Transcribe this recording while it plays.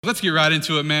Let's get right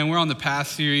into it, man. We're on the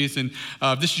Past series, and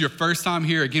if this is your first time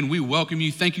here, again, we welcome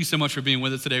you. Thank you so much for being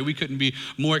with us today. We couldn't be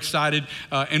more excited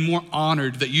and more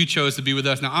honored that you chose to be with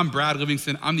us. Now, I'm Brad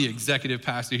Livingston. I'm the executive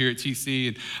pastor here at TC,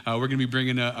 and we're going to be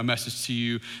bringing a message to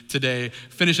you today.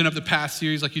 Finishing up the Past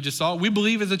series like you just saw, we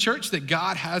believe as a church that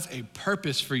God has a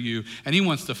purpose for you, and he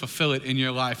wants to fulfill it in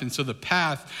your life. And so the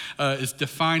path is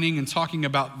defining and talking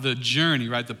about the journey,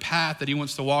 right? The path that he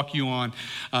wants to walk you on.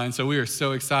 And so we are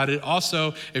so excited.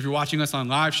 Also, if you're watching us on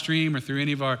live stream or through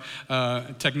any of our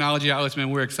technology outlets, man,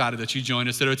 we're excited that you joined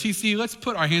us. So at TC, let's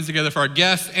put our hands together for our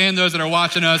guests and those that are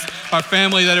watching us, our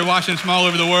family that are watching us from all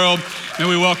over the world. And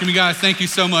we welcome you guys. Thank you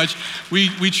so much. We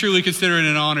truly consider it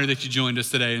an honor that you joined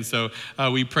us today. And so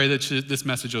we pray that this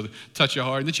message will touch your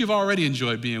heart and that you've already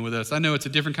enjoyed being with us. I know it's a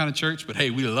different kind of church, but hey,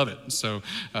 we love it. So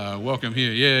welcome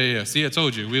here. Yeah. See, I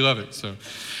told you, we love it. So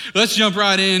let's jump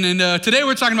right in. And today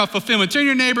we're talking about fulfillment. Turn to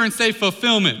your neighbor and say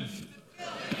fulfillment.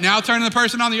 Now turn to the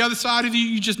person on the other side of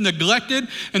you just neglected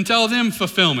and tell them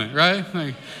fulfillment, right?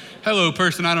 Like, hello,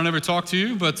 person I don't ever talk to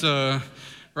you, but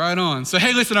right on. So,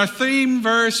 hey, listen, our theme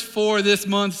verse for this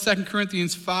month, 2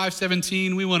 Corinthians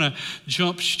 5:17, we want to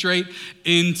jump straight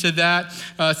into that.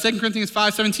 2 Corinthians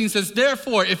 5:17 says,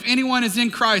 therefore, if anyone is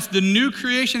in Christ, the new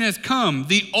creation has come,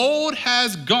 the old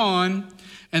has gone,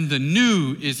 and the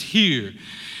new is here.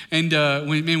 And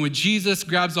when Jesus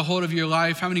grabs a hold of your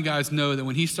life, how many guys know that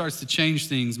when he starts to change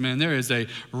things, man, there is a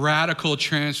radical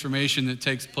transformation that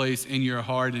takes place in your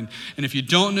heart. And if you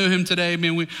don't know him today,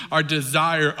 man, our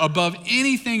desire above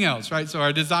anything else, right? So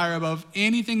our desire above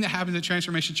anything that happens at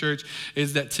Transformation Church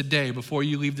is that today, before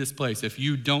you leave this place, if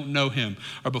you don't know him,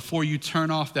 or before you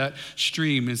turn off that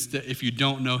stream, is that if you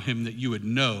don't know him, that you would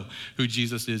know who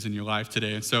Jesus is in your life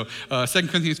today. And so 2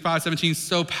 Corinthians 5:17 is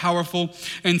so powerful.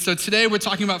 And so today we're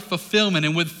talking about fulfillment,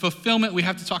 and with fulfillment we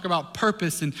have to talk about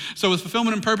purpose. And so with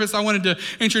fulfillment and purpose, I wanted to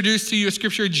introduce to you a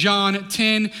scripture. John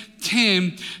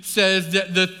 10:10 says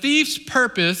that the thief's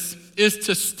purpose is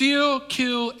to steal,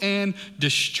 kill, and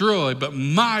destroy. But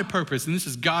my purpose, and this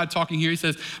is God talking here, he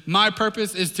says, my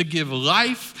purpose is to give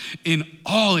life in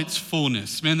all its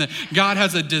fullness. Man, that God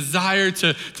has a desire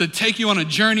to take you on a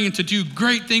journey and to do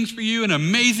great things for you and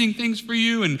amazing things for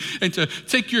you and to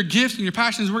take your gifts and your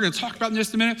passions, we're going to talk about in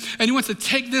just a minute. And he wants to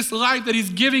take this life that he's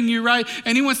giving you, right?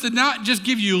 And he wants to not just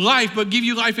give you life, but give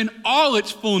you life in all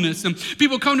its fullness. And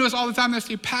people come to us all the time and they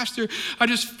say, Pastor, I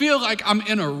just feel like I'm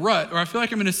in a rut, or I feel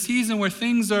like I'm in a season where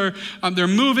things are, they're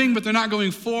moving, but they're not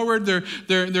going forward.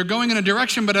 They're going in a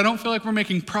direction, but I don't feel like we're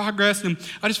making progress. And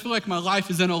I just feel like my life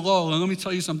is in a lull. And let me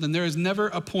tell you something, there is never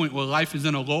a point where life is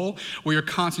in a lull where you're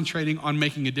concentrating on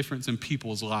making a difference in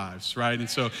people's lives, right? And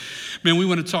so, man, we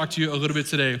want to talk to you a little bit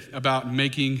today about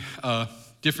making a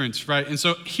difference, right? And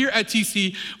so here at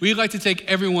TC, we like to take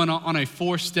everyone on a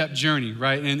 4-step journey,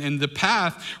 right? And the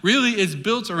path really is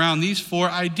built around these 4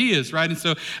 ideas, right? And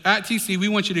so at TC, we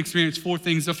want you to experience 4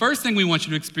 things. The first thing we want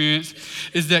you to experience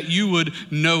is that you would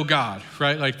know God,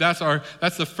 right? Like that's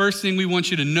the first thing we want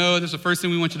you to know. That's the first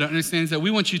thing we want you to understand, is that we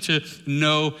want you to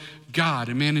know God.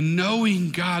 And man, in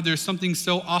knowing God, there's something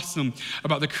so awesome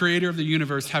about the creator of the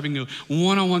universe having a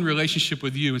one-on-one relationship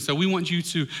with you. And so we want you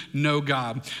to know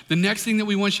God. The next thing that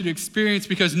we want you to experience,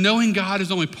 because knowing God is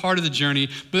only part of the journey,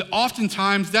 but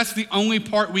oftentimes that's the only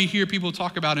part we hear people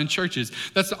talk about in churches.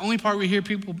 That's the only part we hear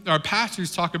our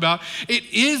pastors talk about. It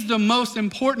is the most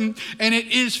important, and it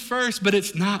is first, but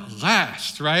it's not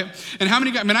last, right? And how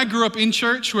many guys, I grew up in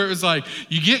church where it was like,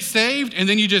 you get saved and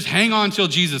then you just hang on till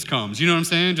Jesus comes. You know what I'm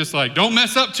saying? Just like, don't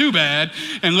mess up too bad,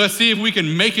 and let's see if we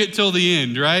can make it till the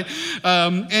end, right?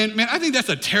 And man, I think that's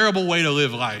a terrible way to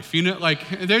live life. You know, like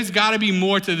there's got to be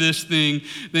more to this thing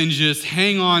than just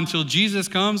hang on till Jesus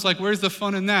comes. Like, where's the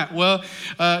fun in that? Well,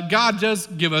 God does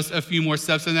give us a few more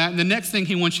steps in that. And the next thing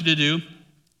he wants you to do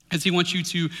is he wants you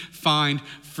to find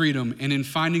freedom. And in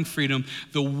finding freedom,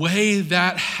 the way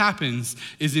that happens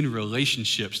is in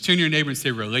relationships. Turn to your neighbor and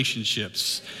say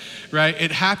relationships. Right?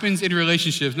 It happens in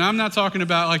relationships. Now, I'm not talking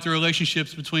about like the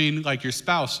relationships between like your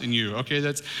spouse and you, okay?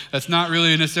 That's not really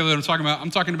necessarily what I'm talking about. I'm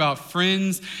talking about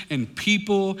friends and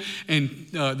people and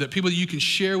the people that you can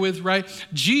share with, right?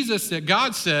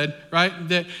 God said, right,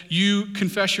 that you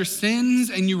confess your sins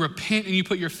and you repent and you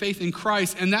put your faith in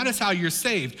Christ, and that is how you're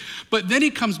saved. But then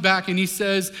he comes back and he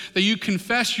says that you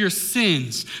confess your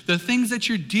sins, the things that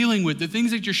you're dealing with, the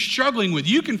things that you're struggling with,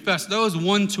 you confess those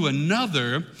one to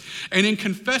another, and in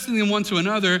confessing them one to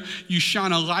another, you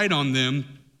shine a light on them,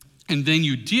 and then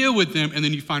you deal with them, and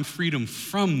then you find freedom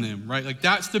from them, right? Like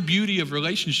that's the beauty of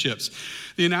relationships.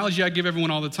 The analogy I give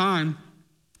everyone all the time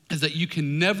is that you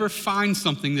can never find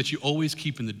something that you always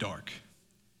keep in the dark.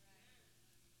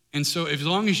 And so as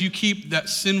long as you keep that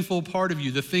sinful part of you,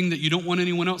 the thing that you don't want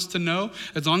anyone else to know,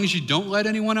 as long as you don't let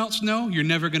anyone else know, you're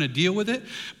never going to deal with it.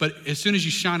 But as soon as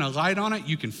you shine a light on it,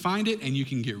 you can find it and you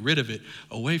can get rid of it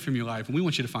away from your life. And we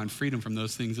want you to find freedom from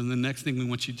those things. And the next thing we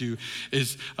want you to do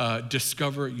is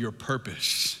discover your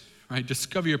purpose. Right?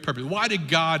 Discover your purpose. Why did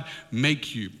God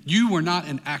make you? You were not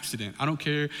an accident. I don't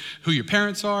care who your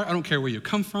parents are. I don't care where you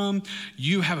come from.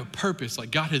 You have a purpose.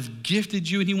 Like God has gifted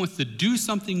you and he wants to do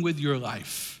something with your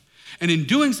life. And in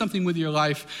doing something with your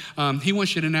life, he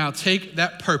wants you to now take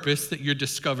that purpose that you're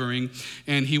discovering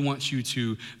and he wants you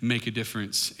to make a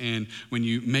difference. And when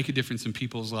you make a difference in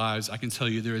people's lives, I can tell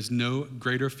you there is no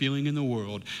greater feeling in the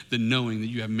world than knowing that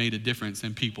you have made a difference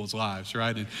in people's lives,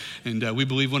 right? And we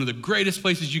believe one of the greatest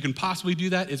places you can possibly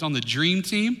do that is on the Dream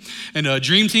Team. And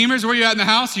Dream Teamers, where you at in the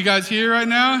house? You guys here right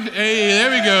now? Hey, there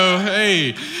we go.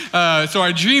 Hey. So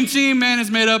our Dream Team, man,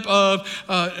 is made up of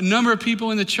a number of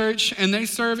people in the church, and they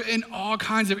serve in all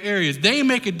kinds of areas. They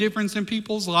make a difference in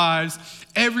people's lives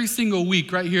every single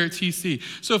week right here at TC.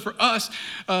 So for us,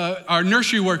 our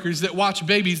nursery workers that watch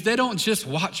babies, they don't just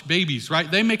watch babies,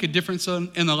 right? They make a difference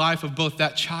in the life of both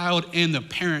that child and the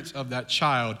parents of that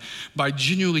child by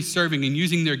genuinely serving and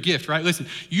using their gift, right? Listen,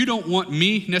 you don't want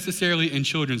me necessarily in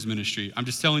children's ministry. I'm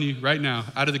just telling you right now,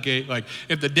 out of the gate, like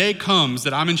if the day comes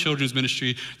that I'm in children's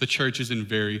ministry, the church is in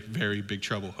very, very big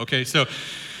trouble, okay? So,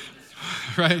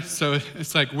 right? So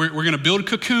it's like we're going to build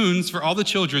cocoons for all the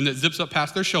children that zips up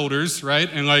past their shoulders, right?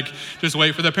 And like just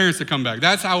wait for their parents to come back.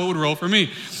 That's how it would roll for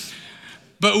me.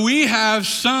 But we have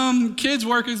some kids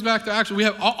workers back there. Actually, we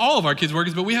have all of our kids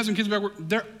workers, but we have some kids back there.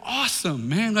 They're awesome,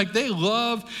 man. Like they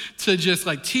love to just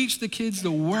like teach the kids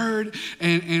the word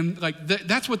and like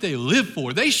that's what they live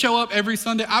for. They show up every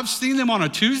Sunday. I've seen them on a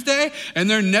Tuesday and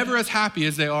they're never as happy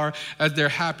as they're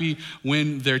happy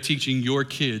when they're teaching your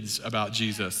kids about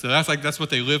Jesus. So that's what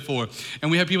they live for.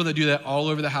 And we have people that do that all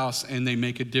over the house and they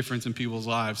make a difference in people's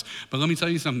lives. But let me tell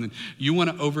you something. You want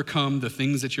to overcome the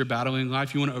things that you're battling in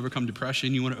life. You want to overcome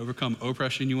depression. You want to overcome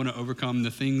oppression. You want to overcome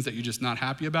the things that you're just not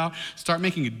happy about. Start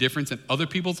making a difference in other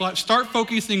people's lives. Start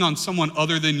focusing on someone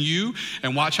other than you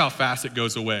and watch how fast it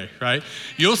goes away, right?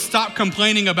 You'll stop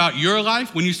complaining about your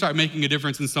life when you start making a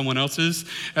difference in someone else's.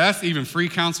 That's even free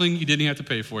counseling. You didn't have to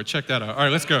pay for it. Check that out. All right,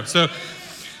 let's go. So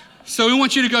we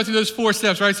want you to go through those 4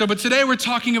 steps, right? But today we're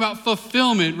talking about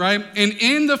fulfillment, right? And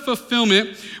in the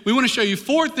fulfillment, we want to show you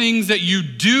 4 things that you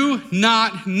do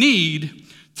not need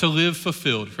to live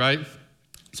fulfilled, right?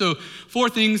 So 4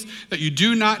 things that you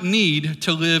do not need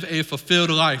to live a fulfilled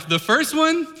life. The first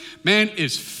one, man,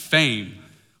 is fame.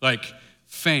 Like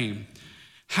fame.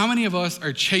 How many of us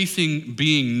are chasing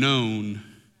being known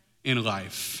in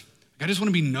life? I just want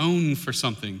to be known for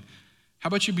something. How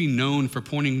about you be known for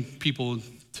pointing people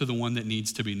to the one that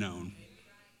needs to be known?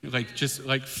 Like just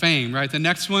like fame, right? The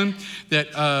next one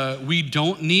that we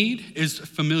don't need is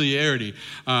familiarity.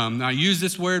 Now I use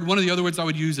this word. One of the other words I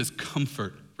would use is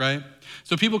comfort, right?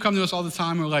 So people come to us all the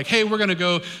time and we're like, hey, we're going to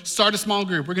go start a small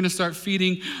group. We're going to start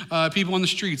feeding people on the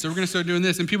streets. Or we're going to start doing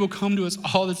this. And people come to us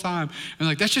all the time and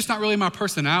like, that's just not really my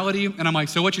personality. And I'm like,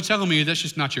 so what you're telling me is that's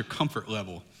just not your comfort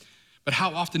level. But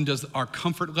how often does our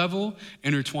comfort level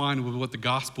intertwine with what the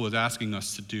gospel is asking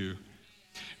us to do?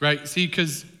 Right? See,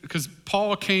 because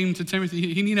Paul came to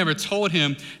Timothy, he never told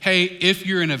him, hey, if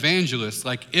you're an evangelist,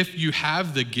 like if you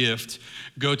have the gift,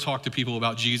 go talk to people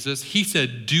about Jesus. He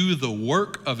said, do the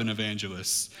work of an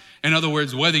evangelist. In other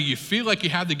words, whether you feel like you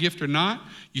have the gift or not,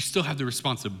 you still have the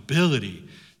responsibility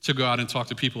to go out and talk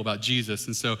to people about Jesus.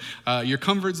 And so your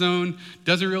comfort zone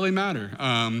doesn't really matter.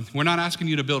 We're not asking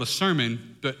you to build a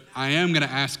sermon, but I am going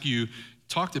to ask you,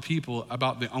 talk to people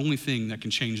about the only thing that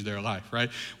can change their life, right?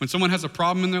 When someone has a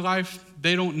problem in their life,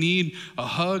 they don't need a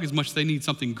hug as much as they need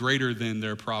something greater than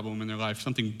their problem in their life,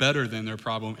 something better than their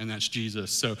problem, and that's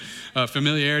Jesus. So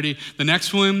familiarity. The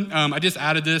next one, I just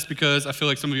added this because I feel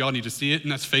like some of y'all need to see it,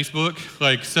 and that's Facebook.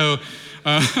 Like, so,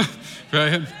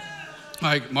 right?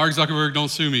 Like, Mark Zuckerberg, don't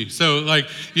sue me. So, like,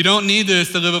 you don't need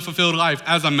this to live a fulfilled life.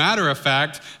 As a matter of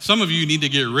fact, some of you need to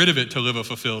get rid of it to live a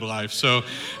fulfilled life. So,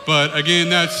 but again,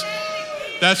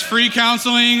 that's free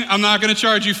counseling. I'm not going to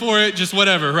charge you for it, just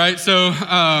whatever, right? So,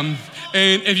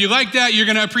 and if you like that, you're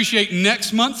going to appreciate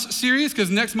next month's series because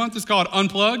next month is called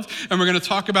Unplugged, and we're going to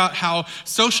talk about how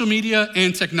social media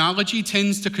and technology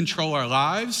tends to control our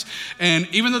lives. And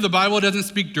even though the Bible doesn't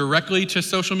speak directly to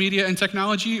social media and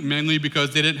technology, mainly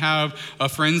because they didn't have a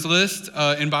friends list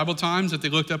in Bible times that they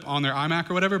looked up on their iMac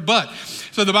or whatever, but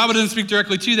so the Bible doesn't speak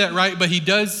directly to that, right? But he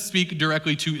does speak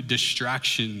directly to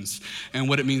distractions and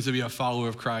what it means to be a follower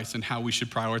of Christ and how we should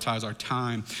prioritize our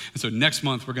time. And so next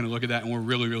month, we're going to look at that, and we're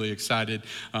really, really excited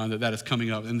excited that is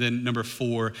coming up. And then number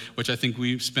 4, which I think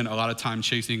we spend a lot of time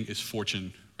chasing, is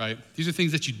fortune. Right? These are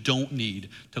things that you don't need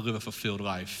to live a fulfilled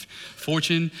life.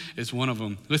 Fortune is one of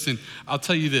them. Listen, I'll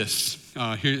tell you this.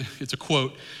 Here, it's a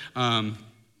quote.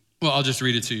 I'll just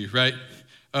read it to you, right?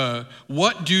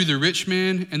 What do the rich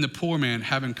man and the poor man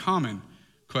have in common?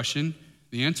 Question.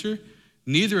 The answer,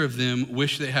 neither of them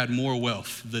wish they had more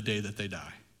wealth the day that they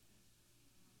die.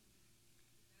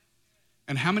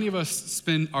 And how many of us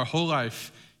spend our whole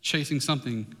life chasing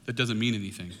something that doesn't mean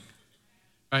anything?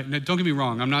 Right? Now, don't get me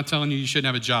wrong. I'm not telling you shouldn't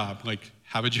have a job.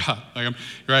 Have a job.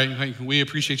 We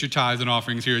appreciate your tithes and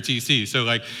offerings here at TC. So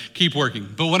keep working.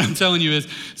 But what I'm telling you is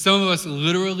some of us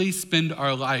literally spend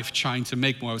our life trying to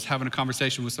make more. I was having a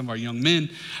conversation with some of our young men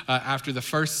after the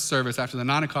first service, after the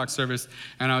 9 o'clock service,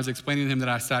 and I was explaining to him that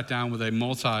I sat down with a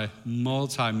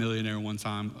multi-millionaire one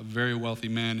time, a very wealthy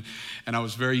man, and I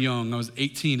was very young. I was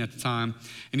 18 at the time.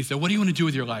 And he said, what do you want to do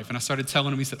with your life? And I started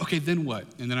telling him. He said, okay, then what?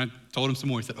 And then I told him some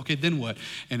more. He said, okay, then what?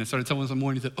 And I started telling him some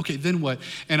more, and he said, okay, then what?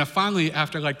 And I finally,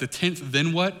 after the 10th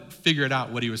then what, figured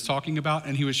out what he was talking about,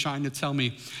 and he was trying to tell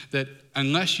me that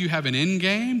unless you have an end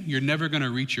game, you're never going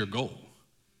to reach your goal.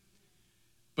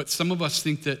 But some of us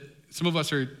think that some of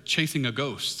us are chasing a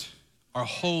ghost our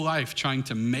whole life trying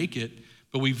to make it,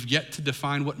 but we've yet to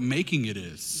define what making it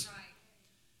is.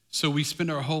 So we spend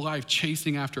our whole life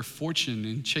chasing after fortune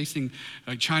and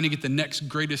trying to get the next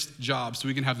greatest job so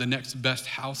we can have the next best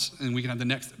house and we can have the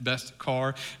next best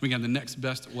car, we can have the next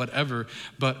best whatever.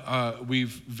 But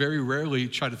we've very rarely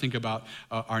tried to think about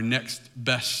our next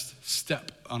best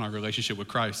step on our relationship with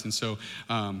Christ. And so,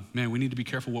 we need to be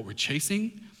careful what we're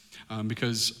chasing.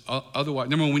 Because otherwise,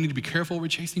 number 1, we need to be careful what we're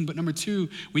chasing, but number 2,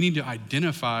 we need to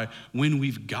identify when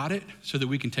we've got it so that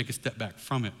we can take a step back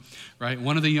from it, right?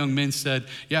 One of the young men said,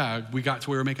 we got to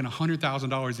where we're making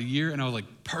 $100,000 a year, and I was like,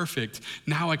 perfect.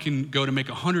 Now I can go to make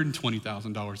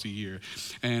 $120,000 a year.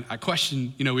 And I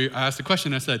questioned, I asked the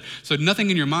question, I said, so nothing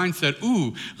in your mind said,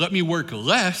 let me work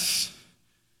less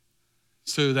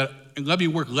let me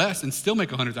work less and still make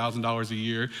 $100,000 a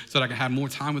year so that I can have more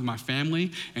time with my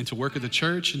family and to work at the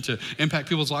church and to impact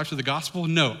people's lives with the gospel?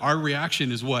 No, our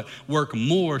reaction is what? Work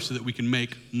more so that we can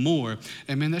make more.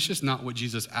 And that's just not what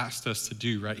Jesus asked us to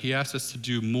do, right? He asked us to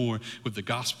do more with the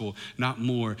gospel, not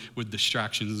more with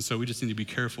distractions. And so we just need to be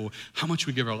careful how much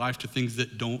we give our life to things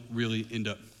that don't really end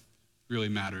up really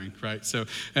mattering, right? So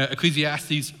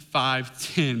Ecclesiastes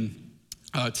 5:10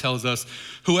 tells us,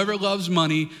 whoever loves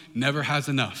money never has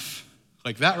enough.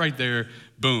 That right there,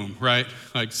 boom, right?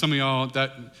 Some of y'all,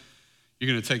 that you're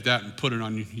gonna take that and put it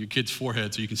on your kid's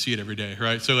forehead so you can see it every day,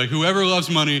 right? So whoever loves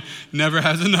money never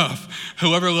has enough.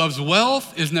 Whoever loves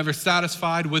wealth is never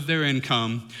satisfied with their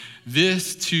income.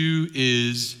 This too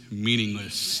is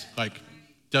meaningless.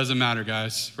 Doesn't matter,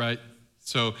 guys, right?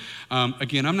 So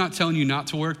again, I'm not telling you not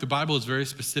to work. The Bible is very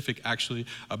specific actually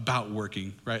about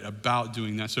working, right? About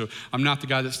doing that. So I'm not the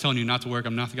guy that's telling you not to work.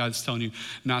 I'm not the guy that's telling you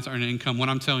not to earn an income. What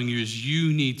I'm telling you is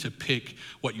you need to pick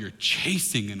what you're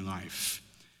chasing in life.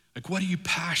 What are you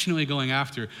passionately going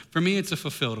after? For me, it's a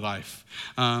fulfilled life.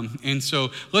 And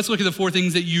so let's look at the 4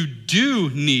 things that you do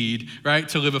need, right,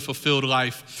 to live a fulfilled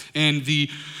life. And the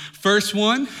first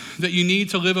one that you need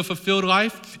to live a fulfilled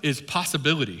life is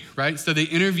possibility, right? So they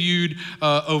interviewed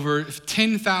over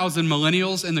 10,000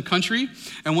 millennials in the country.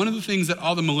 And one of the things that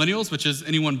all the millennials, which is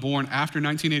anyone born after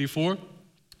 1984,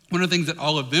 one of the things that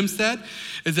all of them said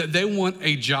is that they want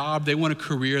a job, they want a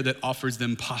career that offers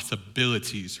them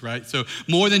possibilities, right? So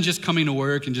more than just coming to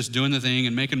work and just doing the thing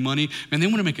and making money, they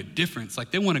want to make a difference.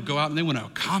 They want to go out and they want to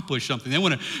accomplish something. They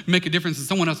want to make a difference in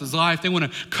someone else's life. They want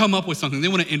to come up with something. They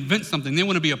want to invent something. They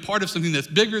want to be a part of something that's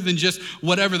bigger than just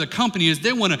whatever the company is.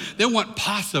 They want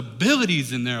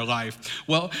possibilities in their life.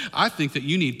 Well, I think that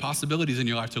you need possibilities in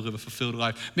your life to live a fulfilled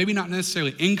life. Maybe not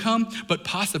necessarily income, but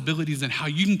possibilities in how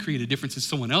you can create a difference in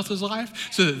someone else's life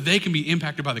so that they can be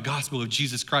impacted by the gospel of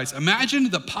Jesus Christ. Imagine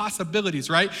the possibilities,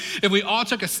 right? If we all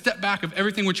took a step back of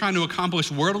everything we're trying to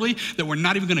accomplish worldly that we're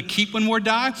not even going to keep when we're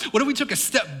die, what if we took a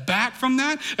step back from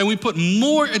that and we put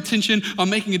more attention on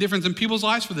making a difference in people's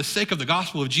lives for the sake of the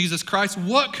gospel of Jesus Christ?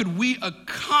 What could we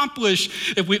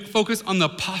accomplish if we focus on the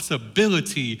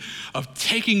possibility of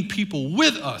taking people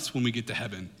with us when we get to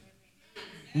heaven?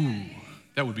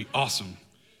 That would be awesome.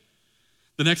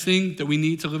 The next thing that we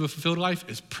need to live a fulfilled life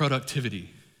is productivity,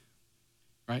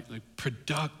 right?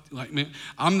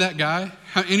 I'm that guy.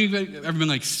 Anybody ever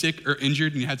been sick or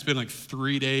injured and you had to spend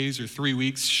 3 days or 3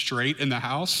 weeks straight in the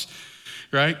house,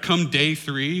 right? Come day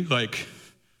 3,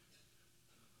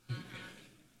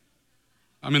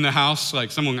 I'm in the house,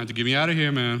 someone got to get me out of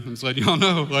here, man. I'm just letting y'all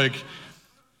know,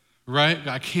 right?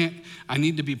 I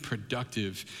need to be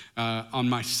productive. On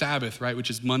my Sabbath, right, which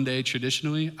is Monday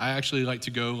traditionally, I actually like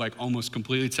to go like almost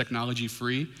completely technology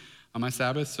free on my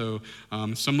Sabbath. So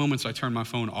some moments I turn my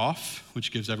phone off,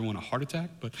 which gives everyone a heart attack,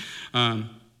 but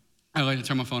I like to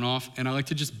turn my phone off, and I like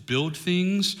to just build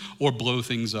things or blow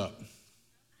things up.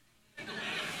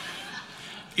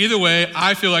 Either way,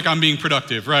 I feel like I'm being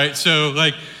productive, right? So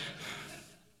like,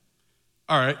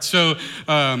 all right, so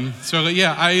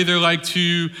yeah, I either like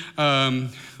to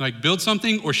like build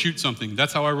something or shoot something.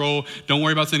 That's how I roll. Don't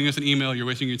worry about sending us an email. You're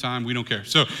wasting your time. We don't care.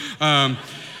 So,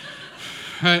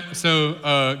 right,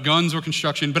 so guns or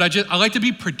construction, but I like to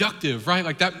be productive, right?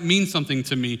 Like that means something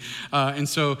to me. And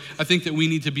so I think that we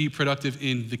need to be productive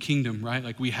in the kingdom, right?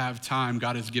 Like we have time.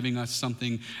 God is giving us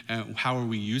something. How are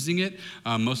we using it?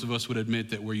 Most of us would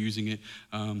admit that we're using it,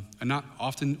 and not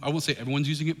often, I won't say everyone's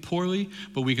using it poorly,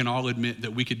 but we can all admit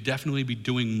that we could definitely be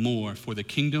doing more for the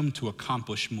kingdom to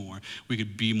accomplish more. We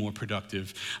could be more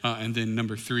productive. And then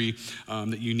number 3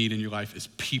 that you need in your life is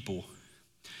people.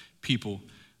 People.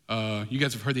 You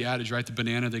guys have heard the adage, right? The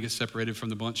banana that gets separated from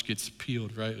the bunch gets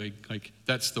peeled, right? Like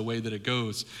that's the way that it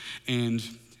goes. And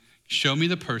show me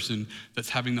the person that's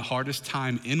having the hardest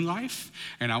time in life,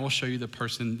 and I will show you the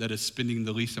person that is spending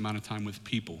the least amount of time with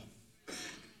people,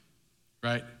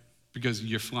 right? Because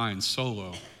you're flying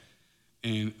solo,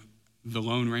 and the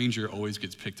Lone Ranger always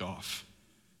gets picked off.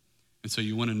 And so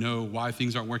you want to know why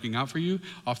things aren't working out for you.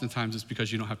 Oftentimes it's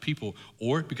because you don't have people,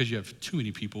 or because you have too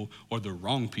many people, or the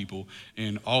wrong people.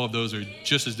 And all of those are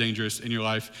just as dangerous in your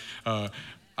life.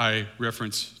 I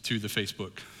reference to the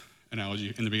Facebook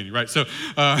analogy in the beginning, right? So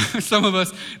some of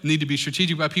us need to be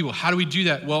strategic about people. How do we do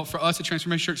that? Well, for us at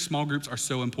Transformation Church, small groups are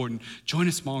so important. Join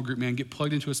a small group, man. Get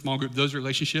plugged into a small group. Those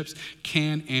relationships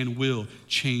can and will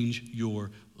change your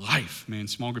life, man.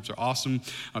 Small groups are awesome.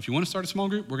 If you want to start a small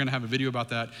group, we're going to have a video about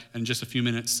that in just a few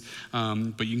minutes.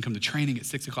 But you can come to training at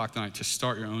 6 o'clock tonight to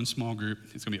start your own small group.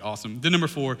 It's going to be awesome. Then number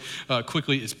 4,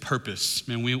 quickly, is purpose.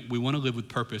 Man, we want to live with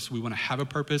purpose. We want to have a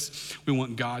purpose. We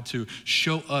want God to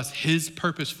show us his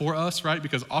purpose for us, right?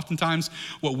 Because oftentimes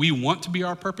what we want to be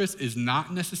our purpose is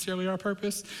not necessarily our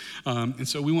purpose. And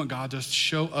so we want God to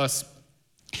show us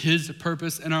his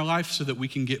purpose in our life so that we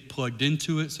can get plugged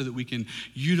into it, so that we can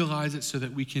utilize it, so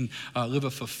that we can live a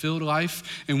fulfilled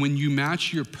life. And when you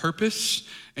match your purpose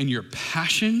and your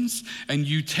passions, and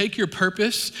you take your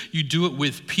purpose, you do it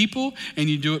with people, and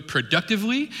you do it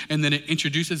productively, and then it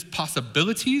introduces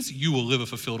possibilities, you will live a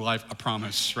fulfilled life, I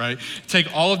promise, right?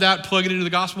 Take all of that, plug it into the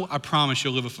gospel, I promise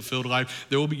you'll live a fulfilled life.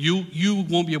 There will be, you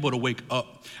won't be able to wake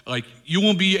up. Like,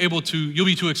 you'll be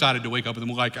too excited to wake up and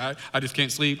then like, I just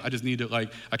can't sleep, I just need to,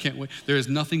 like, I can't wait. There is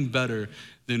nothing better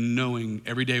than knowing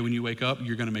every day when you wake up,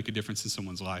 you're gonna make a difference in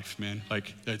someone's life, man.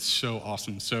 Like, that's so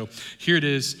awesome. So here it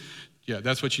is. Yeah,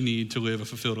 that's what you need to live a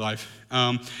fulfilled life.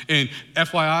 And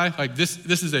FYI, like this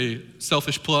is a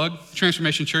selfish plug.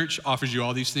 Transformation Church offers you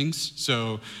all these things.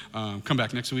 So come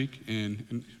back next week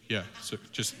and yeah, so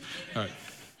just, all right.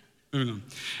 Moving on.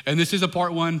 And this is a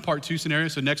part 1, part 2 scenario.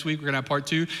 So next week we're gonna have part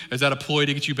 2. Is that a ploy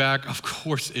to get you back? Of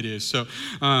course it is. So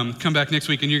come back next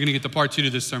week and you're gonna get the part 2 to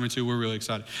this sermon too. We're really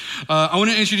excited. I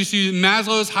wanna introduce you to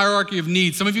Maslow's hierarchy of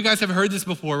needs. Some of you guys have heard this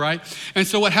before, right? And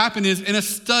so what happened is in a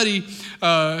study,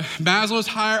 Maslow's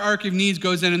hierarchy of needs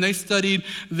goes in and they studied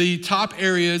the top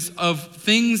areas of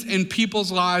things in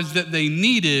people's lives that they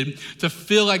needed to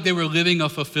feel like they were living a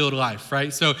fulfilled life,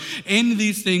 right? So in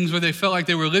these things where they felt like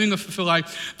they were living a fulfilled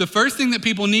life, the first thing that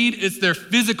people need is their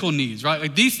physical needs, right?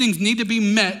 Like these things need to be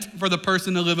met for the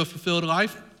person to live a fulfilled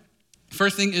life.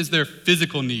 First thing is their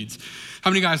physical needs. How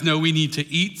many guys know we need to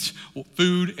eat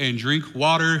food and drink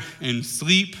water and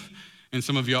sleep? And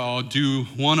some of y'all do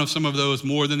one of some of those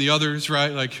more than the others,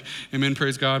 right? Like, amen,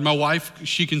 praise God. My wife,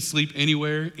 she can sleep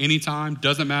anywhere, anytime,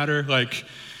 doesn't matter. Like,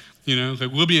 you know,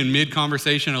 like we'll be in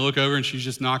mid-conversation, I look over and she's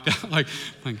just knocked out, like,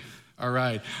 all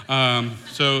right.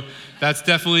 So that's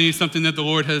definitely something that the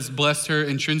Lord has blessed her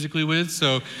intrinsically with.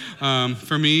 So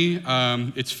for me,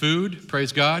 it's food,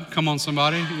 praise God. Come on,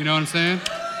 somebody, you know what I'm saying?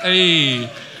 Hey,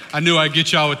 I knew I'd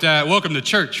get y'all with that. Welcome to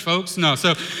church, folks. No,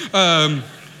 so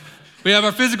we have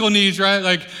our physical needs, right?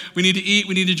 Like we need to eat,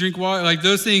 we need to drink water, like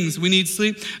those things. We need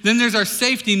sleep. Then there's our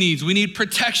safety needs. We need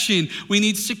protection. We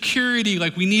need security.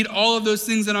 Like we need all of those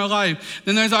things in our life.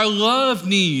 Then there's our love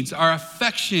needs, our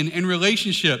affection and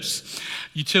relationships.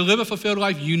 To live a fulfilled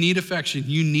life, you need affection.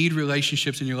 You need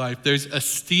relationships in your life. There's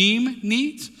esteem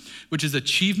needs, which is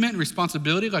achievement and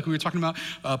responsibility, like we were talking about,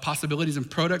 possibilities and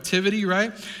productivity,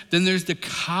 right? Then there's the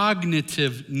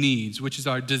cognitive needs, which is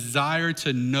our desire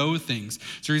to know things.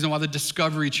 It's the reason why the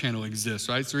Discovery Channel exists,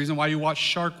 right? It's the reason why you watch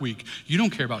Shark Week. You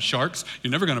don't care about sharks.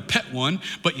 You're never gonna pet one,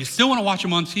 but you still wanna watch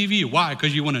them on TV. Why?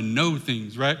 Because you wanna know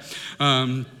things, right?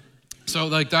 So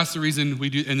that's the reason we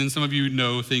do, and then some of you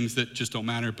know things that just don't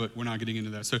matter, but we're not getting into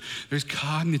that. So there's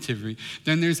cognitive,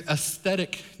 then there's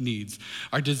aesthetic needs,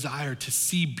 our desire to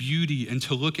see beauty and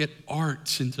to look at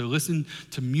art and to listen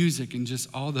to music and just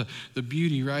all the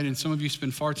beauty, right? And some of you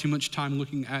spend far too much time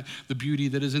looking at the beauty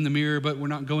that is in the mirror, but we're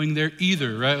not going there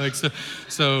either, right?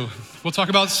 So we're gonna talk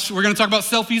about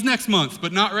selfies next month,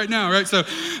 but not right now, right? So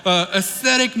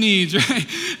aesthetic needs, right?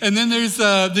 And then there's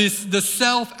the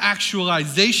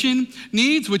self-actualization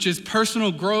needs, which is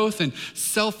personal growth and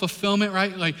self-fulfillment,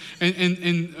 right?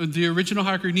 And the original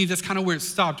hierarchy needs, that's kind of where it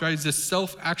stopped, right? It's the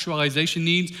self-actualization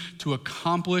needs to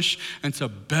accomplish and to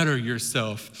better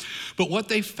yourself. But what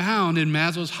they found in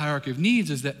Maslow's hierarchy of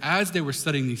needs is that as they were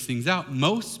studying these things out,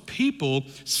 most people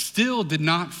still did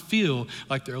not feel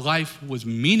like their life was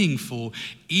meaningful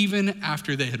even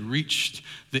after they had reached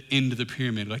the end of the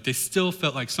pyramid. Like they still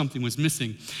felt like something was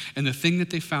missing. And the thing that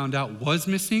they found out was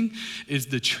missing is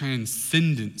the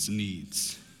transcendence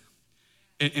needs.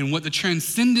 And what the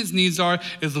transcendence needs are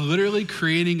is literally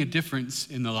creating a difference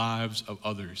in the lives of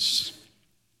others.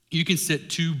 You can sit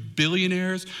two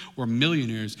billionaires or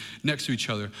millionaires next to each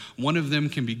other. One of them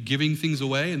can be giving things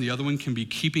away and the other one can be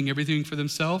keeping everything for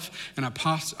themselves. And I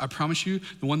promise you,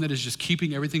 the one that is just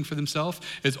keeping everything for themselves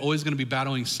is always gonna be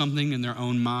battling something in their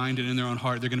own mind and in their own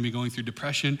heart. They're gonna be going through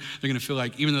depression. They're gonna feel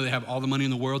like even though they have all the money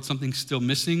in the world, something's still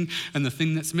missing. And the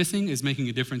thing that's missing is making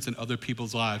a difference in other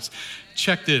people's lives.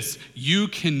 Check this, you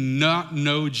cannot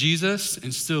know Jesus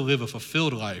and still live a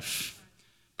fulfilled life,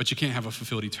 but you can't have a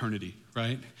fulfilled eternity,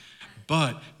 right?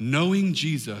 But knowing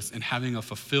Jesus and having a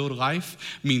fulfilled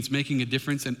life means making a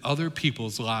difference in other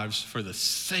people's lives for the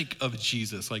sake of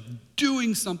Jesus, like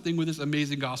doing something with this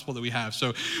amazing gospel that we have.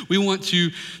 So we want to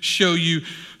show you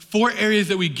 4 areas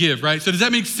that we give, right? So does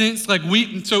that make sense?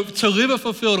 So to live a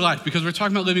fulfilled life, because we're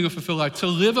talking about living a fulfilled life, to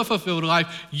live a fulfilled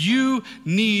life, you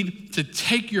need to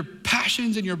take your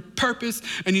passions and your purpose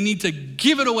and you need to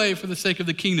give it away for the sake of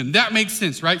the kingdom. That makes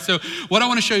sense, right? So what I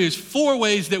want to show you is 4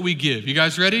 ways that we give. You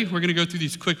guys ready? We're going to go through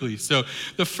these quickly. So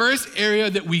the first area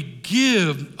that we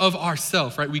give of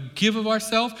ourselves, right? We give of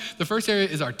ourselves. The first area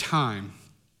is our time.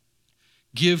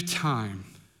 Give time,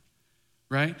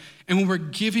 right? And when we're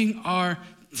giving our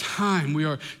time, we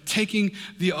are taking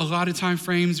the allotted time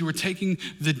frames, we're taking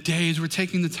the days, we're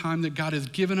taking the time that God has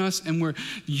given us, and we're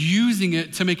using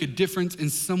it to make a difference in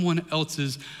someone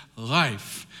else's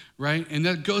life, right? And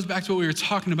that goes back to what we were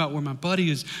talking about, where my buddy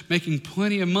is making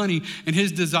plenty of money, and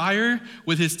his desire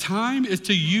with his time is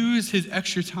to use his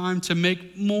extra time to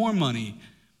make more money,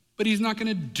 but he's not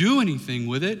gonna do anything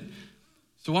with it.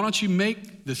 So why don't you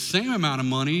make the same amount of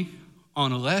money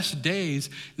on less days,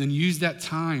 then use that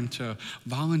time to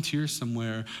volunteer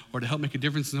somewhere or to help make a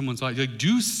difference in someone's life. Like,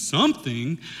 do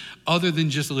something other than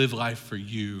just live life for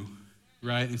you,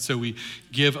 right? And so we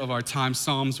give of our time.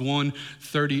 Psalms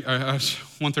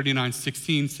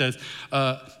 139:16 says,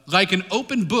 like an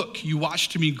open book, you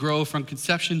watched me grow from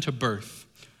conception to birth.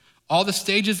 All the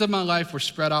stages of my life were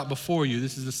spread out before you.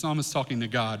 This is the psalmist talking to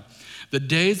God. The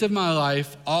days of my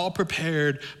life all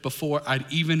prepared before I'd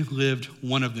even lived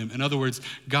one of them. In other words,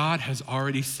 God has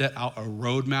already set out a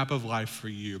roadmap of life for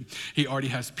you. He already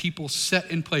has people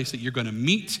set in place that you're gonna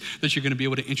meet, that you're gonna be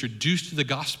able to introduce to the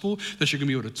gospel, that you're gonna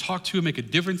be able to talk to and make a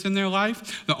difference in their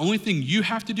life. The only thing you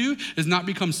have to do is not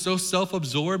become so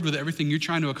self-absorbed with everything you're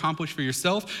trying to accomplish for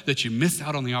yourself that you miss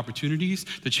out on the opportunities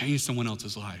to change someone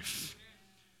else's life.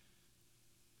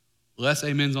 Less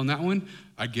amens on that one.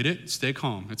 I get it. Stay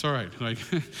calm. It's all right. Like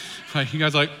you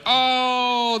guys are like,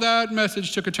 oh, that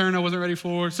message took a turn I wasn't ready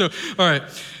for. So, all right.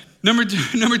 Number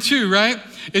two, right,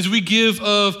 is we give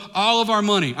of all of our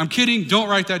money. I'm kidding. Don't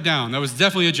write that down. That was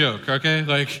definitely a joke, okay?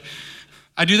 Like,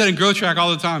 I do that in Growth Track all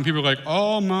the time. People are like,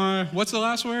 oh my, what's the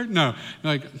last word? No,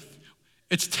 like,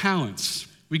 it's talents.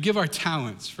 We give our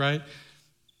talents, right?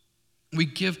 We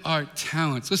give our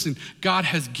talents. Listen, God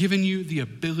has given you the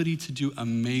ability to do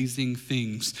amazing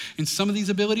things. And some of these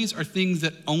abilities are things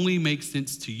that only make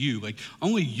sense to you. Like,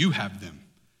 only you have them.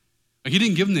 Like, he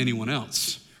didn't give them to anyone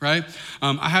else, right?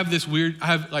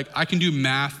 I can do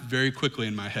math very quickly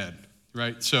in my head,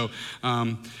 right? So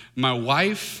my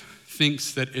wife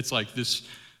thinks that it's like this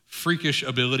freakish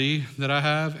ability that I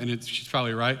have, and she's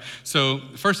probably right. So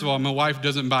first of all, my wife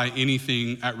doesn't buy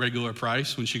anything at regular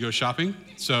price when she goes shopping.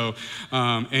 So,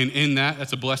 and in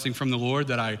that's a blessing from the Lord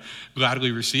that I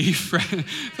gladly receive.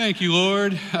 Thank you,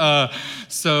 Lord.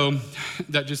 So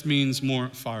that just means more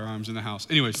firearms in the house.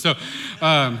 Anyway, so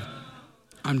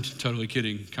I'm totally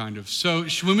kidding, kind of. So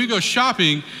when we go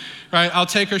shopping, right, I'll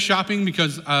take her shopping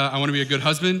because I want to be a good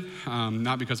husband,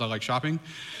 not because I like shopping.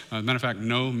 Matter of fact,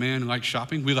 no man likes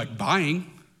shopping. We like buying,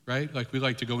 right? Like we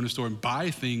like to go in the store and buy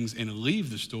things and leave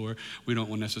the store. We don't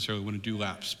necessarily want to do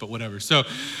laps, but whatever. So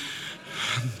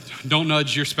don't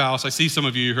nudge your spouse. I see some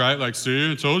of you, right? Like,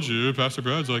 see, I told you, Pastor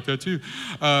Brad's like that too.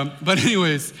 But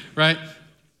anyways, right?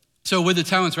 So with the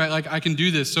talents, right, like I can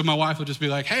do this. So my wife will just be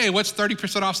like, hey, what's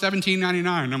 30% off $17.99?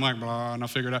 And I'm like, blah, and I'll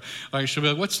figure it out. Like she'll be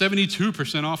like, what's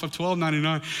 72% off of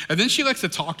 $12.99? And then she likes to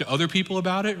talk to other people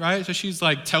about it, right? So she's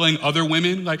like telling other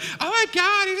women, like, oh my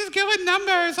God, he's just good with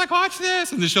numbers. Like, watch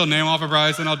this. And then she'll name off a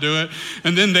price and I'll do it.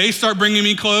 And then they start bringing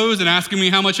me clothes and asking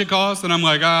me how much it costs. And I'm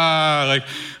like, like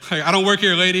I don't work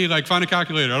here, lady. Like, find a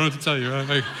calculator. I don't know what to tell you, right?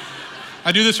 Like,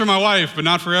 I do this for my wife, but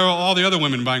not for all the other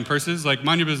women buying purses. Like,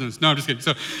 mind your business. No, I'm just kidding.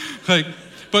 So,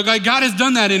 but God has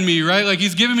done that in me, right? Like,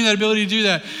 he's given me that ability to do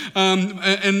that.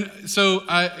 And so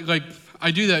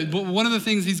I do that. But one of the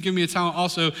things he's given me a talent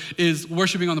also is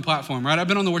worshiping on the platform, right? I've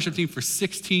been on the worship team for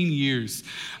 16 years.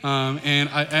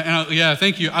 Yeah,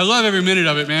 thank you. I love every minute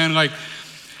of it, man. Like,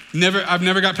 I've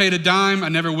never got paid a dime. I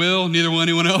never will. Neither will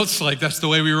anyone else. Like, that's the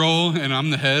way we roll. And I'm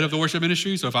the head of the worship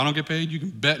ministry. So if I don't get paid, you can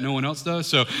bet no one else does.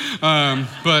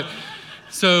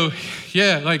 So,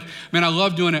 yeah, like, man, I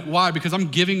love doing it. Why? Because I'm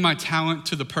giving my talent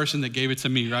to the person that gave it to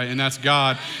me, right? And that's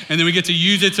God. And then we get to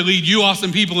use it to lead you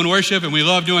awesome people in worship, and we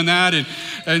love doing that. And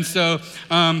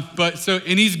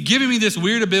he's giving me this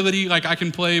weird ability, like I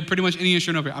can play pretty much any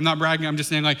instrument. I'm not bragging. I'm just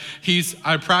saying, like,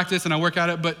 I practice and I work at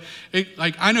it. But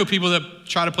I know people that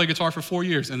try to play guitar for 4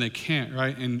 years and they can't,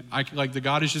 right? And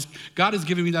God is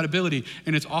giving me that ability,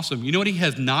 and it's awesome. You know what he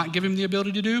has not given me the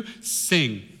ability to do?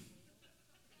 Sing.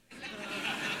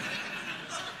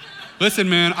 Listen,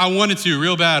 man, I wanted to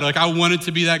real bad. Like, I wanted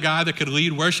to be that guy that could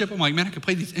lead worship. I'm like, man, I could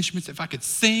play these instruments if I could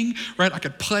sing, right? I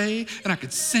could play and I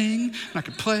could sing and I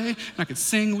could play and I could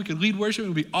sing. We could lead worship. It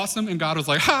would be awesome. And God was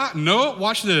like, no,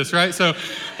 watch this, right? So,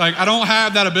 like, I don't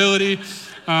have that ability.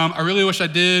 I really wish I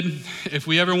did. If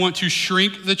we ever want to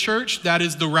shrink the church, that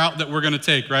is the route that we're going to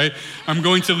take, right? I'm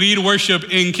going to lead worship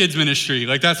in kids ministry.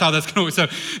 Like, that's how that's going to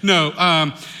work. So,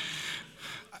 no.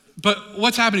 But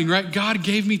what's happening, right? God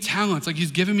gave me talents. Like, he's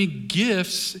given me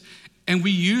gifts, and we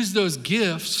use those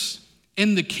gifts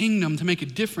in the kingdom to make a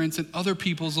difference in other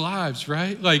people's lives,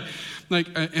 right?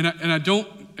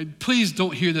 Please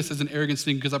don't hear this as an arrogance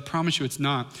thing, because I promise you it's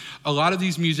not. A lot of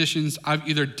these musicians I've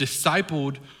either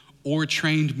discipled or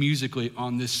trained musically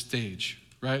on this stage,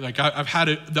 right? Like, I've had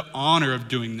the honor of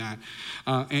doing that.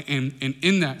 And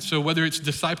in that, so whether it's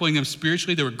discipling them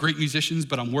spiritually, they were great musicians,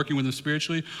 but I'm working with them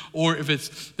spiritually, or if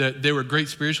it's that they were great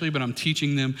spiritually, but I'm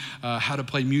teaching them how to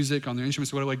play music on their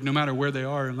instruments, whatever, like, no matter where they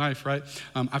are in life, right?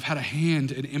 I've had a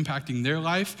hand in impacting their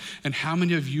life. And how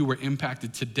many of you were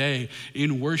impacted today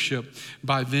in worship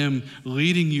by them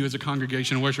leading you as a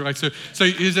congregation in worship? Like, so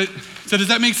does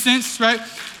that make sense, right?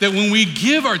 That when we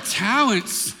give our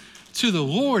talents to the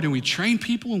Lord and we train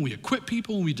people and we equip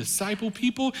people and we disciple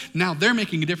people, now they're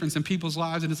making a difference in people's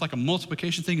lives, and it's like a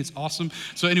multiplication thing. It's awesome.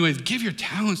 So anyways, give your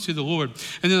talents to the Lord.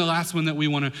 And then the last one that we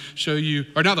want to show you,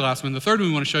 or not the last one, the third one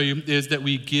we want to show you is that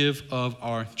we give of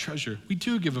our treasure. We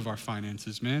do give of our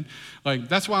finances, man. Like,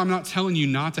 that's why I'm not telling you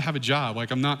not to have a job. Like,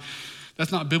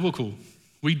 that's not biblical.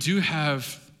 We do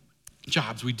have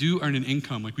jobs. We do earn an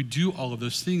income. Like, we do all of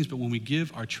those things, but when we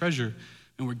give our treasure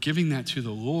and we're giving that to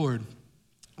the Lord,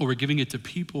 or we're giving it to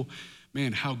people,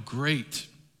 man, how great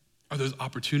are those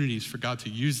opportunities for God to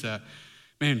use that.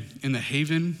 Man, in the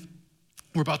Haven,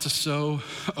 we're about to sow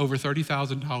over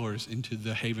 $30,000 into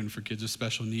the Haven for Kids with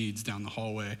Special Needs down the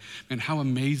hallway. Man, how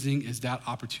amazing is that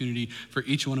opportunity for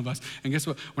each one of us? And guess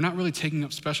what? We're not really taking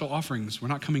up special offerings. We're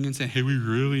not coming in saying, hey, we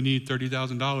really need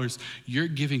 $30,000. Your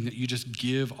giving that you just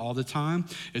give all the time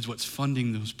is what's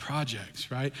funding those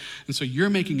projects, right? And so you're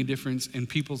making a difference in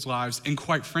people's lives. And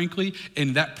quite frankly,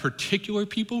 in that particular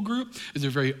people group is a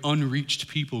very unreached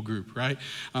people group, right?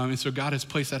 And so God has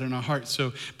placed that in our hearts.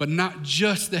 So, but not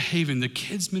just the Haven, the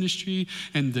kids ministry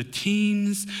and the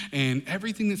teens and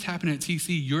everything that's happening at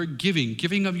TC, you're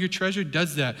giving of your treasure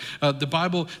does that. The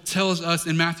Bible tells us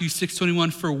in Matthew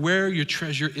 6:21, for where your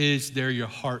treasure is, there your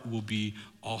heart will be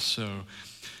also.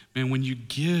 Man, when you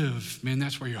give, man,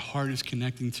 that's where your heart is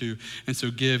connecting to. And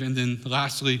so give. And then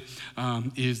lastly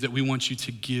is that we want you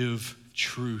to give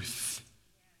truth.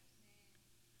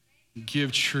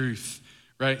 give truth,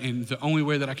 right? And the only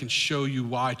way that I can show you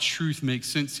why truth makes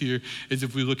sense here is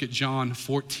if we look at John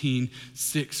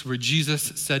 14:6, where Jesus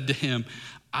said to him,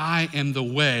 I am the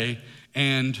way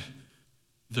and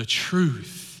the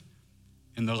truth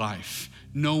and the life.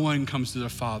 No one comes to the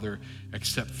Father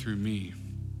except through me.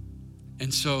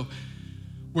 And so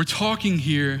we're talking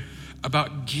here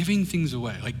about giving things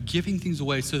away, like giving things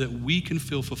away so that we can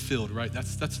feel fulfilled, right?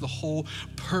 That's the whole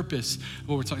purpose of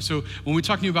what we're talking. So when we're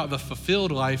talking about the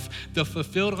fulfilled life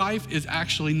is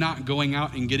actually not going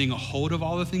out and getting a hold of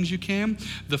all the things you can.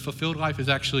 The fulfilled life is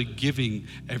actually giving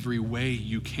every way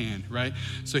you can, right?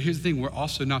 So here's the thing, we're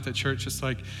also not that church just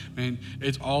like, man,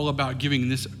 it's all about giving in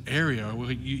this area.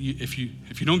 If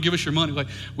you don't give us your money, like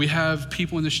we have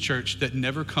people in this church that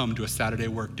never come to a Saturday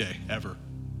work day, ever.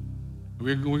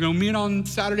 We're going to meet on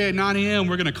Saturday at 9 a.m.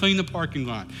 We're going to clean the parking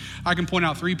lot. I can point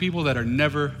out 3 people that are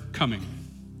never coming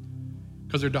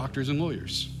because they're doctors and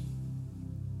lawyers.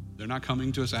 They're not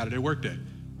coming to a Saturday workday.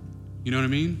 You know what I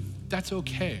mean? That's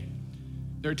okay.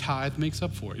 Their tithe makes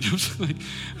up for it.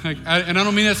 And I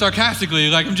don't mean that sarcastically.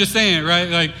 Like I'm just saying,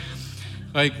 right?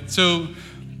 So.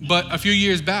 But a few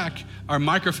years back, our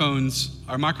microphones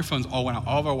all went out.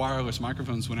 All of our wireless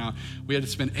microphones went out. We had to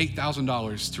spend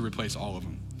 $8,000 to replace all of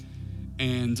them.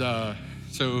 And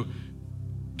so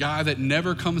guy that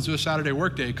never comes to a Saturday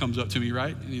workday comes up to me,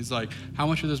 right? And he's like, how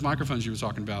much are those microphones you were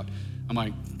talking about? I'm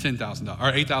like, $10,000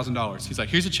 or $8,000. He's like,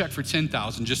 here's a check for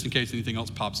 $10,000 just in case anything else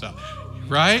pops up,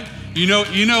 right? You know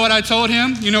what I told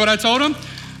him?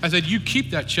 I said, you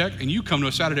keep that check and you come to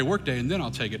a Saturday workday and then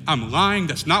I'll take it. I'm lying,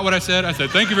 that's not what I said. I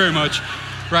said, thank you very much,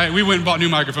 right? We went and bought new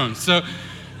microphones. So,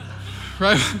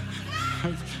 right,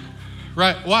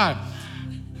 why?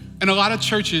 And a lot of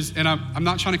churches, and I'm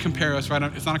not trying to compare us, right?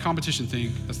 It's not a competition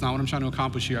thing. That's not what I'm trying to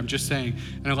accomplish here. I'm just saying,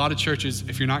 in a lot of churches,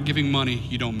 if you're not giving money,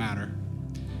 you don't matter.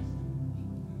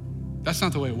 That's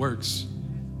not the way it works.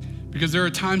 Because there are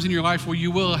times in your life where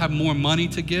you will have more money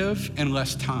to give and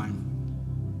less time.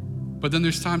 But then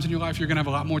there's times in your life you're gonna have a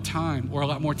lot more time or a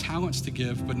lot more talents to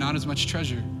give, but not as much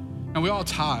treasure. And we all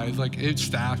tithe, like it's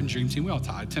staff and dream team, we all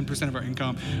tithe, 10% of our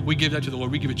income. We give that to the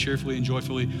Lord. We give it cheerfully and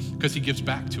joyfully because he gives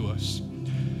back to us.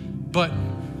 But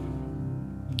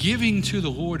giving to the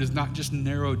Lord is not just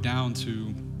narrowed down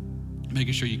to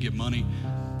making sure you get money.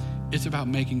 It's about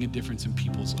making a difference in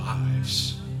people's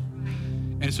lives.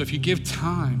 And so if you give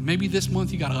time, maybe this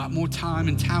month you got a lot more time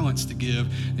and talents to give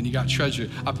than you got treasure.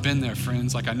 I've been there,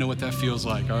 friends. Like I know what that feels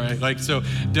like, all right? Like, so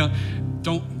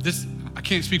I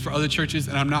can't speak for other churches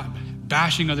and I'm not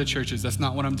bashing other churches. That's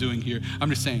not what I'm doing here. I'm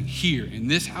just saying here in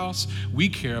this house, we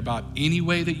care about any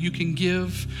way that you can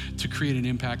give to create an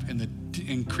impact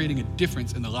and creating a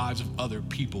difference in the lives of other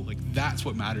people. Like that's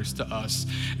what matters to us.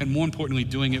 And more importantly,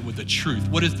 doing it with the truth.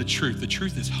 What is the truth? The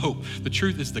truth is hope. The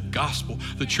truth is the gospel.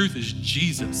 The truth is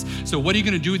Jesus. So what are you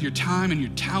gonna do with your time and your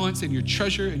talents and your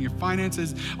treasure and your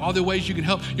finances, all the ways you can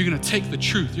help? You're gonna take the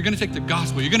truth. You're gonna take the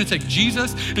gospel. You're gonna take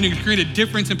Jesus and you're gonna create a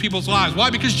difference in people's lives. Why?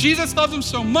 Because Jesus loves them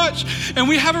so much and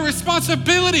we have a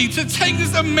responsibility to take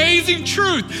this amazing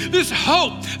truth, this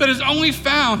hope that is only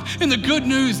found in the good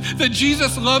news that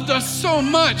Jesus loved us so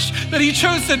much that he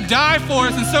chose to die for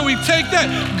us. And so we take that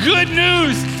good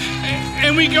news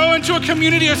and we go into a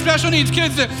community of special needs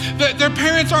kids that their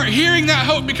parents aren't hearing that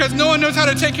hope because no one knows how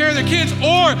to take care of their kids.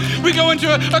 Or we go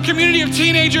into a community of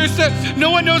teenagers that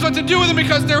no one knows what to do with them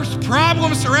because there's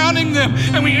problems surrounding them.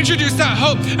 And we introduce that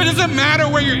hope. It doesn't matter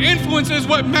where your influence is.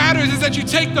 What matters is that you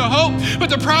take the hope.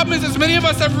 But the problem is many of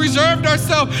us have reserved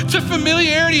ourselves to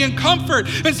familiarity and comfort.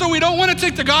 And so we don't want to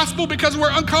take the gospel because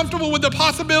we're uncomfortable with the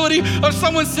possibility of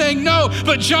someone saying no.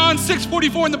 But John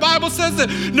 6:44 in the Bible says that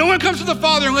no one comes to the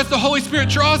Father unless the Holy Spirit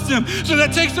draws them. So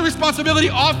that takes the responsibility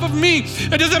off of me.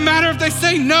 It doesn't matter if they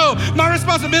say no. My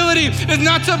responsibility is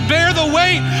not to bear the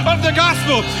weight of the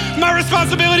gospel. My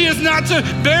responsibility is not to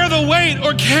bear the weight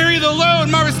or carry the load.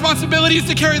 My responsibility is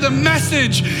to carry the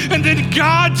message. And then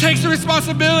God takes the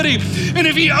responsibility. And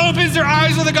if he opens their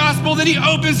eyes to the gospel, then he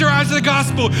opens their eyes to the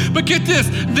gospel. But get this,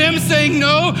 them saying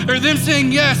no or them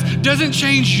saying yes doesn't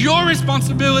change your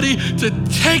responsibility to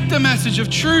take the message of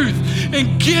truth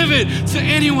and give it to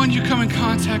anyone you come in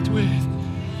contact with.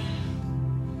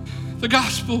 The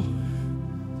gospel,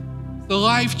 the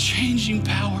life-changing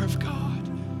power of God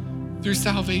through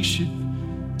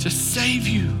salvation to save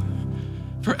you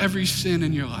for every sin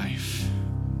in your life.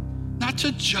 Not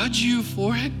to judge you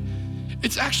for it.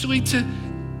 It's actually to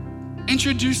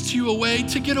introduce to you a way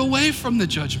to get away from the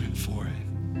judgment for it.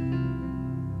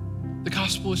 The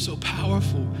gospel is so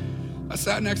powerful. I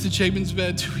sat next to Jabin's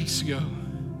bed 2 weeks ago.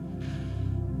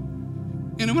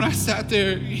 And when I sat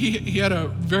there, he had a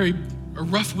very a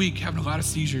rough week, having a lot of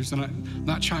seizures, and I'm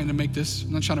not trying to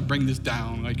bring this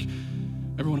down. Like,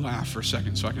 everyone laugh for a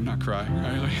second so I can not cry.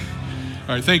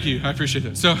 All right, thank you. I appreciate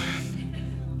that. So,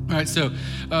 I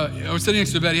was sitting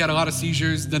next to the bed. He had a lot of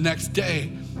seizures. The next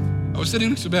day, I was sitting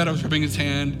next to the bed. I was rubbing his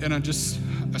hand, and I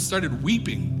started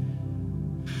weeping.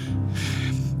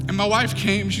 And my wife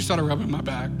came. She started rubbing my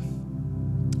back,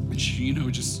 and she,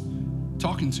 just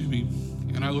talking to me.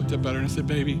 And I looked up at her and I said,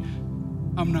 "Baby,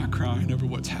 I'm not crying over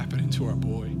what's happening to our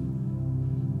boy.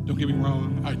 Don't get me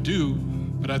wrong, I do,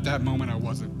 but at that moment I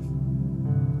wasn't."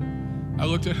 I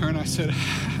looked at her and I said,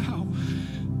 "How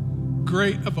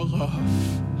great of a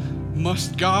love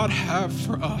must God have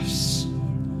for us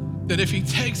that if he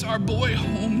takes our boy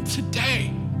home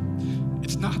today,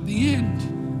 it's not the end."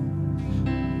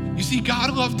 You see,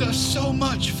 God loved us so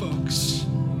much, folks,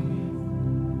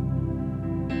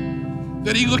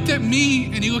 that he looked at me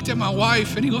and he looked at my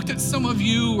wife and he looked at some of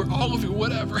you or all of you,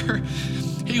 whatever.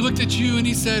 He looked at you and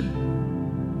he said,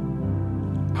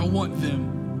 "I want them.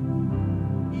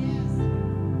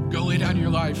 Go lay down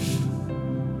your life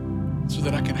so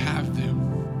that I can have them."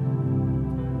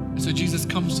 And so Jesus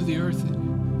comes to the earth,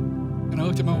 and I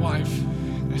looked at my wife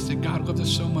and I said, God loved us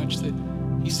so much that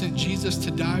he sent Jesus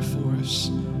to die for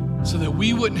us so that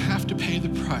we wouldn't have to pay the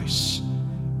price.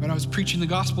 But I was preaching the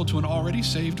gospel to an already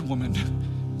saved woman,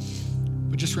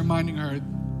 but just reminding her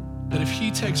that if he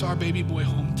takes our baby boy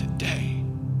home today,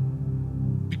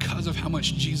 because of how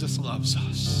much Jesus loves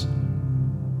us,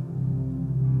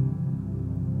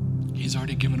 he's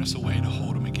already given us a way to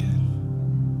hold him again.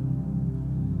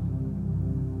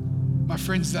 My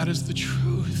friends, that is the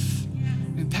truth.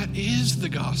 And that is the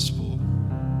gospel.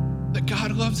 That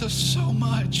God loves us so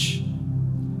much.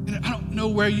 And I don't know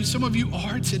where some of you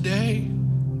are today.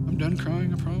 I'm done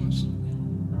crying, I promise.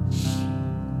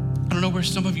 I don't know where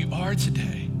some of you are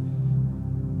today.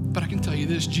 But I can tell you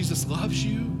this, Jesus loves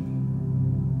you.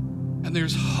 And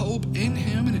there's hope in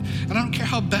him. And I don't care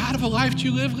how bad of a life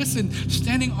you live. Listen,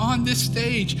 standing on this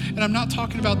stage, and I'm not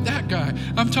talking about that guy.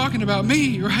 I'm talking about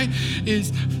me, right?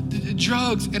 Is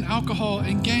drugs and alcohol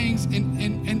and gangs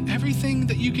and everything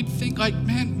that you could think like,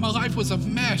 man, my life was a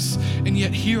mess. And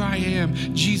yet here I am.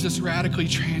 Jesus radically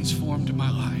transformed my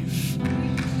life.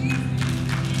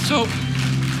 So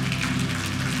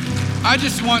I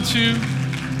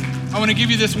want to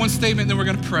give you this one statement, then we're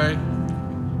going to pray.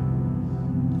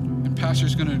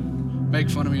 Pastor's gonna make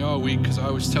fun of me all week because I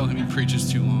always tell him he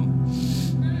preaches too long.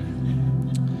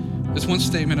 This one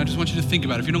statement, I just want you to think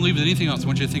about it. If you don't leave with anything else, I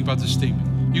want you to think about this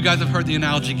statement. You guys have heard the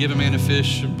analogy, give a man a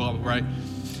fish, and blah, blah, right?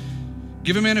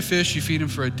 Give a man a fish, you feed him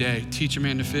for a day. Teach a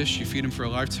man to fish, you feed him for a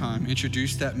lifetime.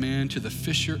 Introduce that man to the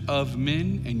fisher of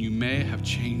men, and you may have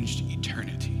changed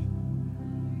eternity.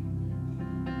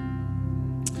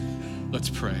 Let's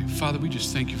pray. Father, we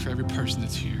just thank you for every person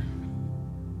that's here.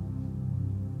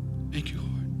 Thank you, Lord.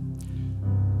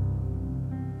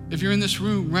 If you're in this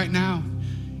room right now,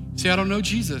 say, I don't know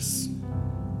Jesus.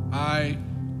 I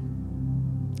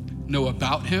know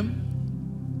about him.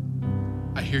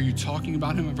 I hear you talking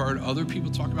about him. I've heard other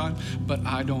people talk about him, but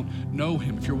I don't know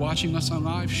him. If you're watching us on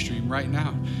live stream right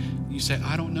now, you say,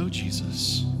 I don't know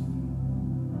Jesus.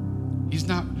 He's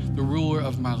not the ruler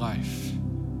of my life.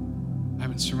 I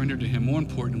haven't surrendered to him. More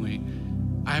importantly,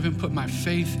 I haven't put my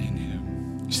faith in him.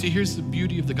 You see, here's the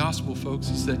beauty of the gospel, folks,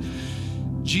 is that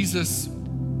Jesus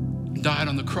died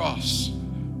on the cross.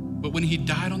 But when he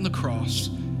died on the cross,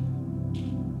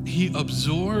 he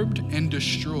absorbed and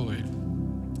destroyed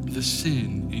the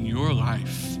sin in your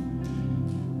life.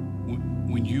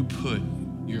 When you put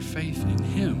your faith in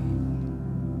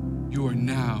him, you are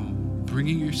now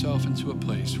bringing yourself into a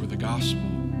place where the gospel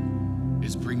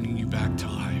is bringing you back to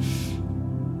life.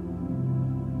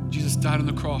 Jesus died on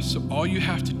the cross, so all you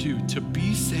have to do to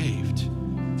be saved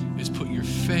is put your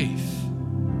faith,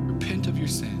 repent of your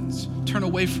sins, turn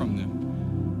away from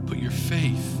them, put your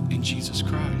faith in Jesus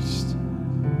Christ.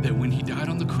 That when he died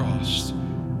on the cross,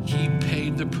 he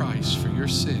paid the price for your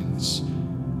sins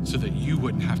so that you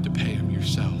wouldn't have to pay them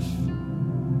yourself.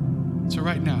 So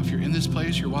right now, if you're in this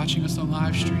place, you're watching us on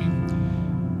live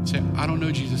stream, say, I don't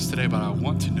know Jesus today, but I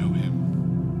want to know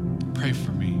him. Pray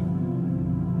for me.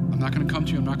 I'm not going to come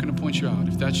to you. I'm not going to point you out.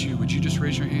 If that's you, would you just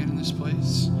raise your hand in this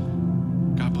place?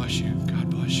 God bless you. God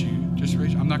bless you. Just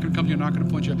raise. I'm not going to come to you. I'm not going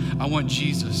to point you out. I want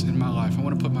Jesus in my life. I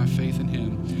want to put my faith in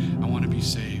him. I want to be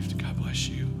saved. God bless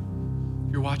you.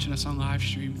 If you're watching us on live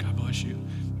stream, God bless you.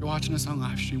 If you're watching us on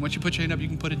live stream, once you put your hand up, you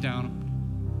can put it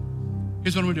down.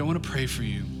 Here's what I'm going to do. I want to pray for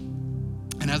you.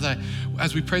 And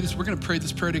as we pray this, we're gonna pray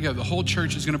this prayer together. The whole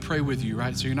church is gonna pray with you,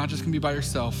 right? So you're not just gonna be by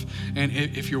yourself. And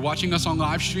if you're watching us on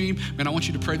live stream, man, I want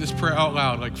you to pray this prayer out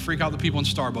loud, like freak out the people in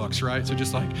Starbucks, right? So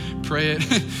just like pray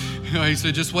it.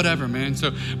 So just whatever, man.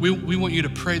 So we want you to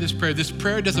pray this prayer. This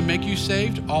prayer doesn't make you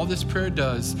saved. All this prayer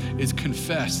does is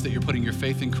confess that you're putting your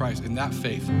faith in Christ, and that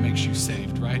faith makes you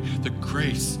saved, right? The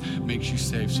grace makes you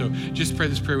saved. So just pray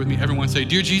this prayer with me. Everyone say,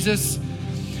 "Dear Jesus,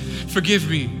 forgive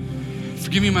me.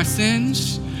 Forgive me my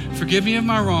sins. Forgive me of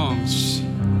my wrongs.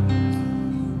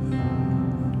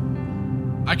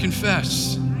 I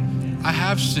confess I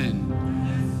have sinned.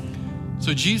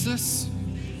 So Jesus,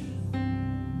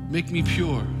 make me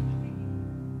pure.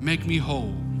 Make me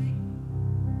whole.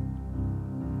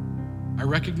 I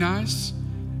recognize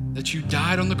that you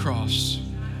died on the cross,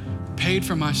 paid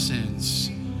for my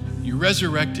sins. You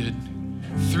resurrected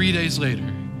 3 days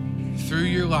later through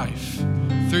your life,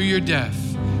 through your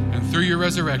death, and through your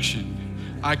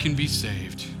resurrection, I can be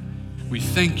saved. We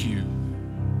thank you.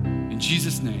 In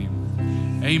Jesus' name,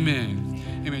 amen.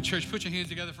 Amen. Church, put your hands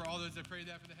together for all those that prayed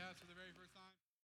that for the house.